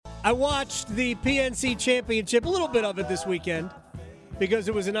I watched the PNC Championship, a little bit of it this weekend, because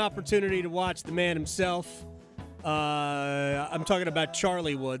it was an opportunity to watch the man himself. I'm talking about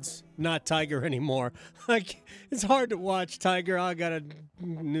Charlie Woods, not Tiger anymore. Like, it's hard to watch Tiger. I got a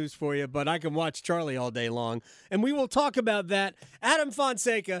news for you, but I can watch Charlie all day long. And we will talk about that. Adam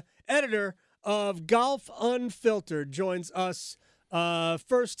Fonseca, editor of Golf Unfiltered, joins us.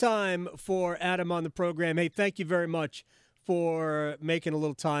 First time for Adam on the program. Hey, thank you very much for making a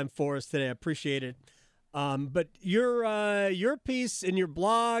little time for us today. I appreciate it. But your piece in your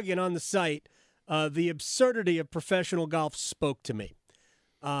blog and on the site, the absurdity of professional golf spoke to me.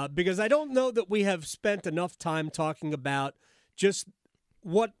 Because I don't know that we have spent enough time talking about just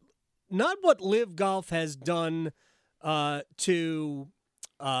not what LIV Golf has done to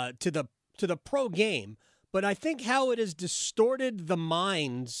the pro game, but I think how it has distorted the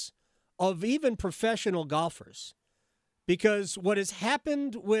minds of even professional golfers. Because what has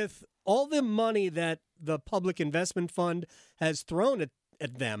happened with all the money that the Public Investment Fund has thrown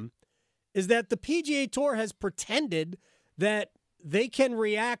at them is that the PGA Tour has pretended that they can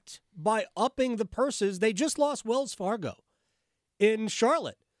react by upping the purses. They just lost Wells Fargo in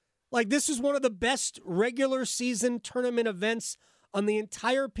Charlotte. Like, this is one of the best regular season tournament events on the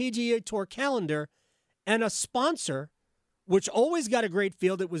entire PGA Tour calendar, and a sponsor, which always got a great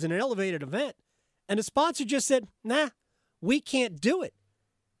field, it was an elevated event, and a sponsor just said, nah, we can't do it.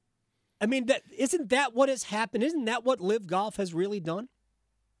 I mean, isn't that what has happened? Isn't that what LIV Golf has really done?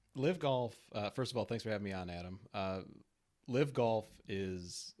 LIV Golf, first of all, thanks for having me on, Adam. LIV Golf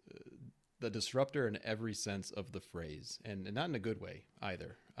is the disruptor in every sense of the phrase, and not in a good way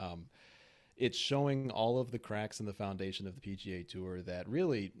either. It's showing all of the cracks in the foundation of the PGA Tour that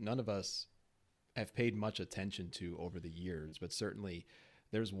really none of us have paid much attention to over the years, but certainly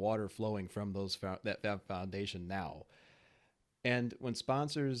there's water flowing from that foundation now. And when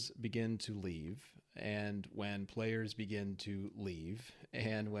sponsors begin to leave, and when players begin to leave,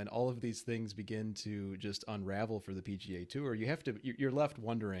 and when all of these things begin to just unravel for the PGA Tour, you're left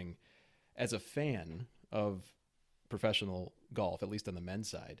wondering, as a fan of professional golf, at least on the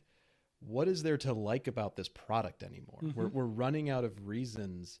men's side, what is there to like about this product anymore? Mm-hmm. We're running out of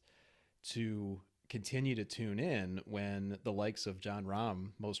reasons to continue to tune in when the likes of John Rahm,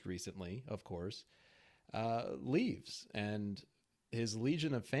 most recently, of course, leaves. And his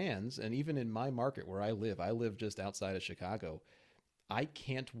legion of fans, and even in my market where I live just outside of Chicago, I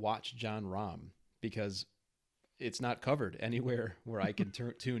can't watch John Rahm because it's not covered anywhere where I can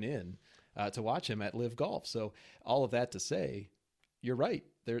tune in to watch him at LIV Golf. So all of that to say, you're right.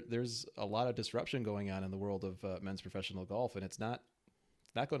 There's a lot of disruption going on in the world of men's professional golf, and it's not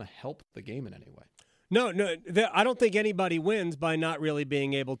going to help the game in any way. No, I don't think anybody wins by not really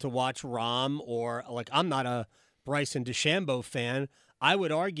being able to watch Rahm, or, like, I'm not a Bryson DeChambeau fan. I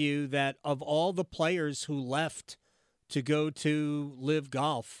would argue that of all the players who left to go to LIV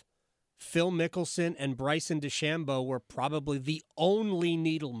Golf, Phil Mickelson and Bryson DeChambeau were probably the only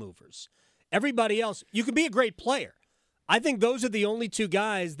needle movers. Everybody else, you can be a great player. I think those are the only two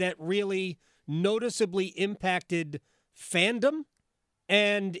guys that really noticeably impacted fandom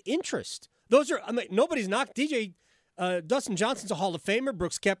and interest. Nobody's knocked DJ. Dustin Johnson's a Hall of Famer.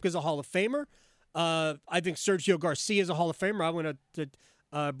 Brooks Koepka's a Hall of Famer. I think Sergio Garcia is a Hall of Famer. I want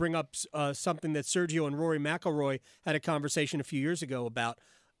to bring up something that Sergio and Rory McIlroy had a conversation a few years ago about.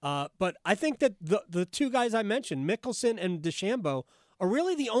 But I think that the two guys I mentioned, Mickelson and DeChambeau, are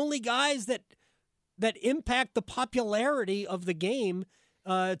really the only guys that impact the popularity of the game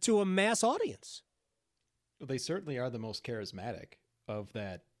to a mass audience. Well, they certainly are the most charismatic of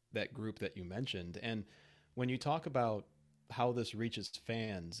that group that you mentioned. And when you talk about how this reaches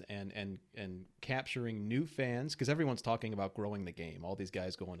fans and capturing new fans, because everyone's talking about growing the game. All these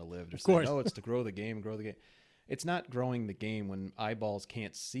guys going to LIV, they're saying, oh, it's to grow the game. It's not growing the game when eyeballs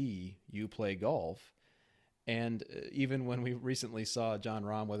can't see you play golf. And even when we recently saw John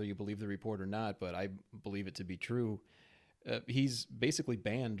Rahm, whether you believe the report or not, but I believe it to be true, he's basically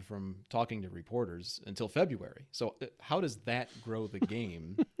banned from talking to reporters until February. So how does that grow the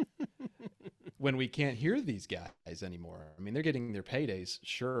game when we can't hear these guys anymore? I mean, they're getting their paydays,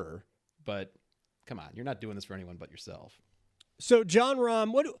 sure, but come on, you're not doing this for anyone but yourself. So John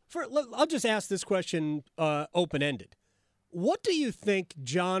Rahm, I'll just ask this question open-ended. What do you think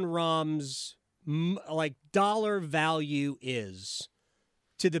John Rahm's dollar value is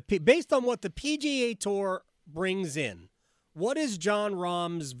to based on what the PGA Tour brings in? What is John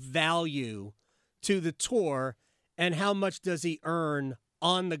Rahm's value to the tour, and how much does he earn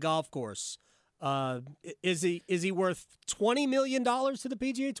on the golf course? Is he worth $20 million to the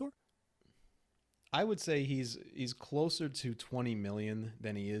PGA Tour? I would say he's closer to 20 million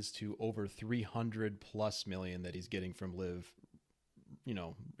than he is to over 300 plus million that he's getting from LIV. You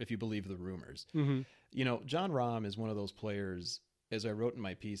know, if you believe the rumors, you know, John Rahm is one of those players, as I wrote in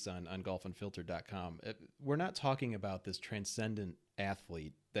my piece on golfunfiltered.com. We're not talking about this transcendent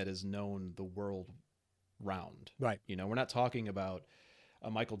athlete that is known the world round. Right. You know, we're not talking about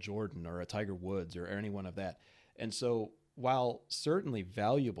a Michael Jordan or a Tiger Woods or anyone of that. And so while certainly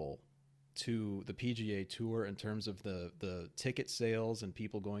valuable to the PGA Tour in terms of the ticket sales and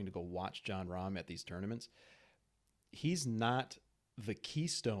people going to go watch John Rahm at these tournaments, he's not the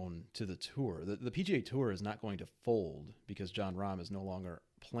keystone to the tour. The PGA Tour is not going to fold because John Rahm is no longer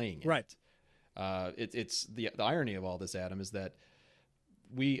playing it. Right. It's the irony of all this, Adam, is that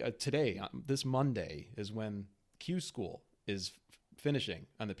we today, this Monday, is when Q School is finishing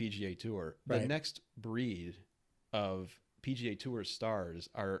on the PGA Tour. Right. The next breed of PGA Tour stars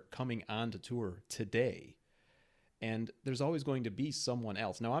are coming on to tour today. And there's always going to be someone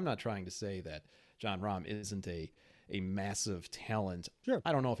else. Now, I'm not trying to say that John Rahm isn't a massive talent. Sure.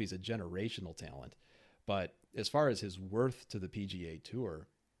 I don't know if he's a generational talent, but as far as his worth to the PGA Tour,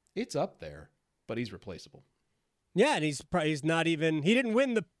 it's up there, but he's replaceable. Yeah, and he's not even, he didn't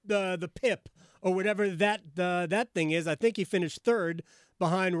win the PIP or whatever that thing is. I think he finished third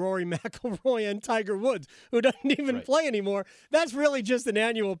behind Rory McIlroy and Tiger Woods, who doesn't even play anymore. That's really just an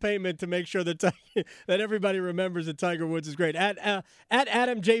annual payment to make sure that that everybody remembers that Tiger Woods is great. At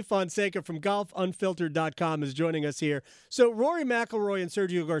Adam J. Fonseca from golfunfiltered.com is joining us here. So Rory McIlroy and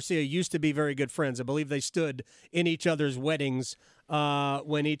Sergio Garcia used to be very good friends. I believe they stood in each other's weddings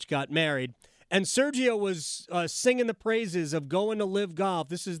when each got married. And Sergio was singing the praises of going to LIV Golf.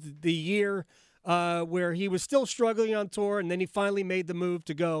 This is the year where he was still struggling on tour, and then he finally made the move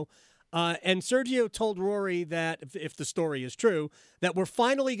to go. And Sergio told Rory that, if the story is true, that we're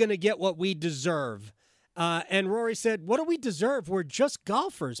finally going to get what we deserve. And Rory said, what do we deserve? We're just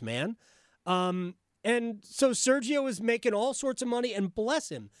golfers, man. And so Sergio is making all sorts of money, and bless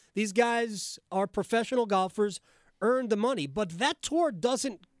him. These guys are professional golfers, earned the money. But that tour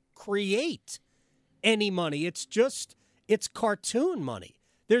doesn't create any money. It's cartoon money.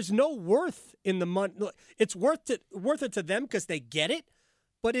 There's no worth in the money. It's worth it to them because they get it,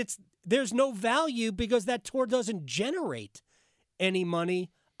 but there's no value because that tour doesn't generate any money.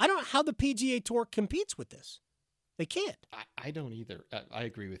 I don't know how the PGA Tour competes with this. They can't. I don't either. I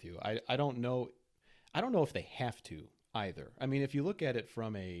agree with you. I don't know. I don't know if they have to either. I mean, if you look at it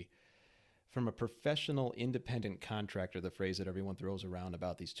from a professional independent contractor, the phrase that everyone throws around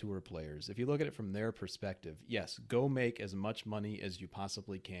about these tour players, if you look at it from their perspective, yes, go make as much money as you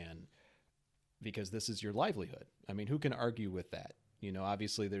possibly can because this is your livelihood. I mean, who can argue with that? You know,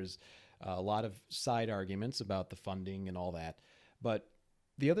 obviously there's a lot of side arguments about the funding and all that, but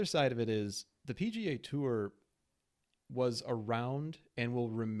the other side of it is the PGA Tour was around and will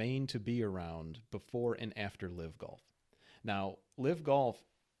remain to be around before and after LIV Golf. Now, LIV Golf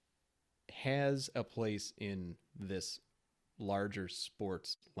has a place in this larger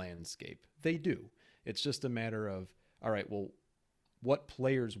sports landscape. They do. It's just a matter of, all right, well, what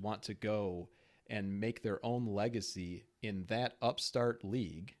players want to go and make their own legacy in that upstart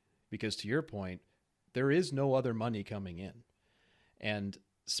league? Because to your point, there is no other money coming in. And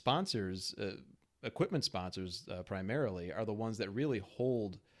sponsors, equipment sponsors primarily, are the ones that really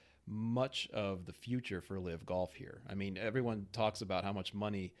hold much of the future for LIV Golf here. I mean, everyone talks about how much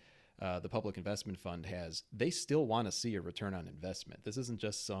money the Public Investment Fund has. They still want to see a return on investment. This isn't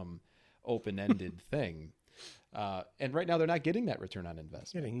just some open-ended thing. And right now they're not getting that return on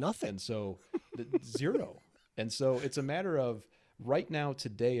investment. Getting nothing. And so zero. And so it's a matter of right now,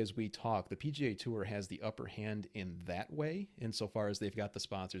 today, as we talk, the PGA Tour has the upper hand in that way, insofar as they've got the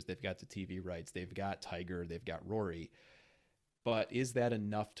sponsors, they've got the TV rights, they've got Tiger, they've got Rory. But is that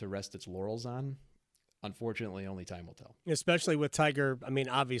enough to rest its laurels on? Unfortunately, only time will tell. Especially with Tiger, I mean,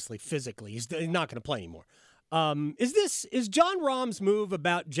 obviously, physically, he's not going to play anymore. Is John Rahm's move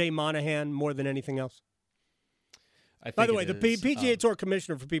about Jay Monahan more than anything else? By the way, the PGA Tour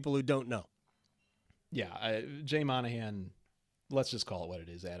commissioner, for people who don't know. Yeah, Jay Monahan, let's just call it what it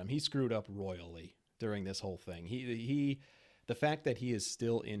is, Adam. He screwed up royally during this whole thing. The fact that he is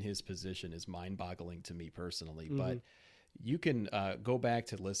still in his position is mind-boggling to me personally, but you can go back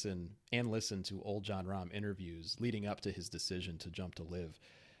to listen to old John Rahm interviews leading up to his decision to jump to LIV.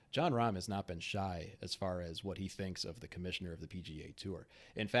 John Rahm has not been shy as far as what he thinks of the commissioner of the PGA Tour.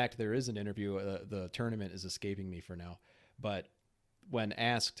 In fact, there is an interview, the tournament is escaping me for now, but when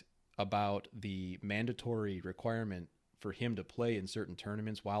asked about the mandatory requirement for him to play in certain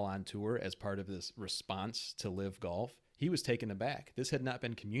tournaments while on tour as part of this response to LIV Golf, he was taken aback. This had not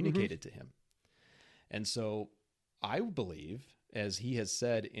been communicated to him. And so I believe, as he has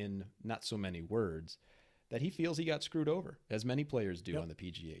said in not so many words, that he feels he got screwed over, as many players do on the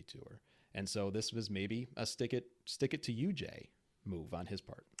PGA Tour. And so this was maybe a stick it to you, Jay, move on his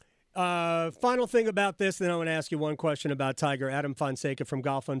part. Final thing about this, then I want to ask you one question about Tiger. Adam Fonseca from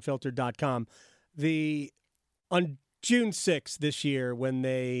golfunfiltered.com. On June 6th this year, when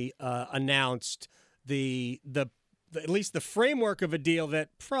they announced the at least the framework of a deal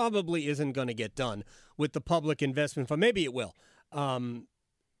that probably isn't going to get done with the public investment fund. Maybe it will. And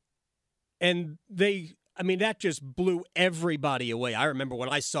that just blew everybody away. I remember when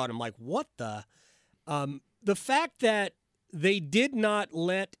I saw it, I'm like, what the? The fact that they did not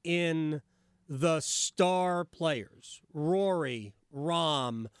let in the star players, Rory,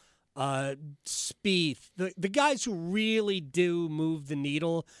 Rahm, Spieth, the guys who really do move the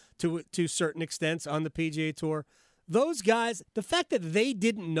needle to certain extents on the PGA Tour, those guys, the fact that they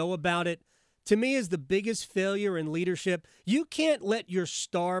didn't know about it, to me, is the biggest failure in leadership. You can't let your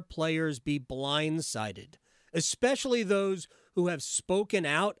star players be blindsided, especially those who have spoken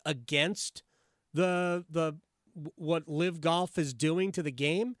out against what LIV Golf is doing to the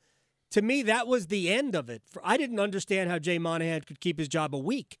game. To me, that was the end of it. I didn't understand how Jay Monahan could keep his job a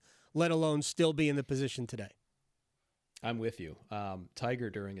week, let alone still be in the position today. I'm with you.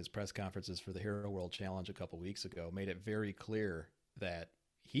 Tiger, during his press conferences for the Hero World Challenge a couple weeks ago, made it very clear to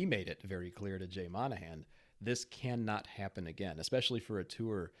Jay Monahan, this cannot happen again, especially for a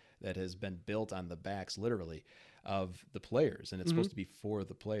tour that has been built on the backs, literally, of the players, and it's supposed to be for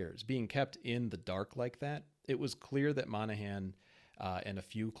the players. Being kept in the dark like that, it was clear that Monahan and a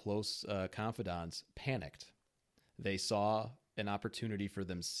few close confidants panicked. They saw an opportunity for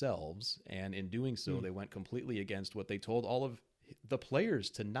themselves, and in doing so, they went completely against what they told all of the players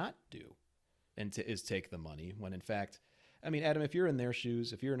to not do, and is take the money, when in fact, I mean, Adam, if you're in their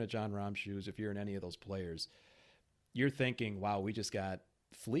shoes, if you're in a John Rahm shoes, if you're in any of those players, you're thinking, wow, we just got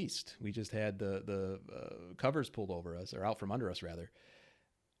fleeced. We just had the covers pulled over us, or out from under us, rather.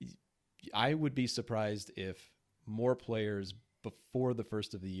 I would be surprised if more players before the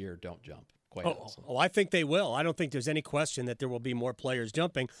first of the year don't jump. Quite honestly. I think they will. I don't think there's any question that there will be more players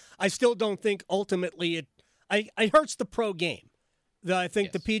jumping. I still don't think ultimately it hurts the pro game. I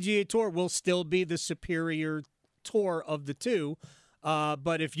think the PGA Tour will still be the superior tour of the two.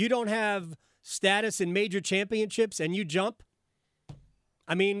 But if you don't have status in major championships and you jump,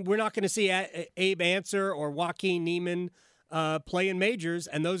 I mean, we're not going to see Abe Answer or Joaquin Niemann play in majors,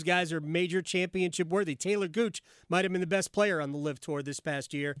 and those guys are major championship worthy. Taylor Gooch might have been the best player on the LIV Tour this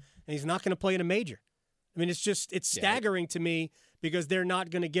past year, and he's not going to play in a major. I mean, it's staggering to me because they're not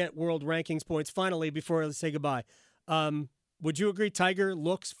going to get world rankings points. Finally, before I say goodbye, would you agree Tiger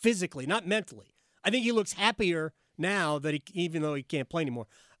looks physically, not mentally? I think he looks happier now that even though he can't play anymore,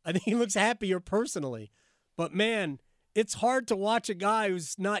 I think he looks happier personally. But man, it's hard to watch a guy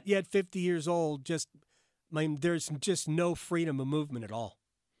who's not yet 50 years old. There's just no freedom of movement at all.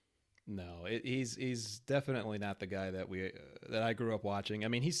 No, he's definitely not the guy that I grew up watching. I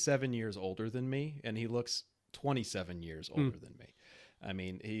mean, he's 7 years older than me, and he looks 27 years older than me. I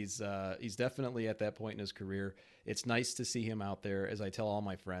mean, he's definitely at that point in his career. It's nice to see him out there. As I tell all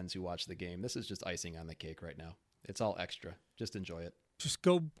my friends who watch the game, this is just icing on the cake right now. It's all extra. Just enjoy it. Just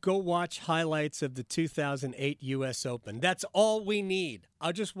go watch highlights of the 2008 U.S. Open. That's all we need.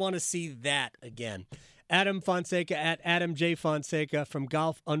 I just want to see that again. Adam Fonseca at Adam J. Fonseca from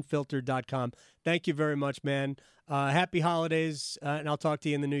golfunfiltered.com. Thank you very much, man. Happy holidays, and I'll talk to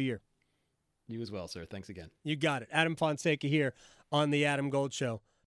you in the new year. You as well, sir. Thanks again. You got it. Adam Fonseca here on The Adam Gold Show.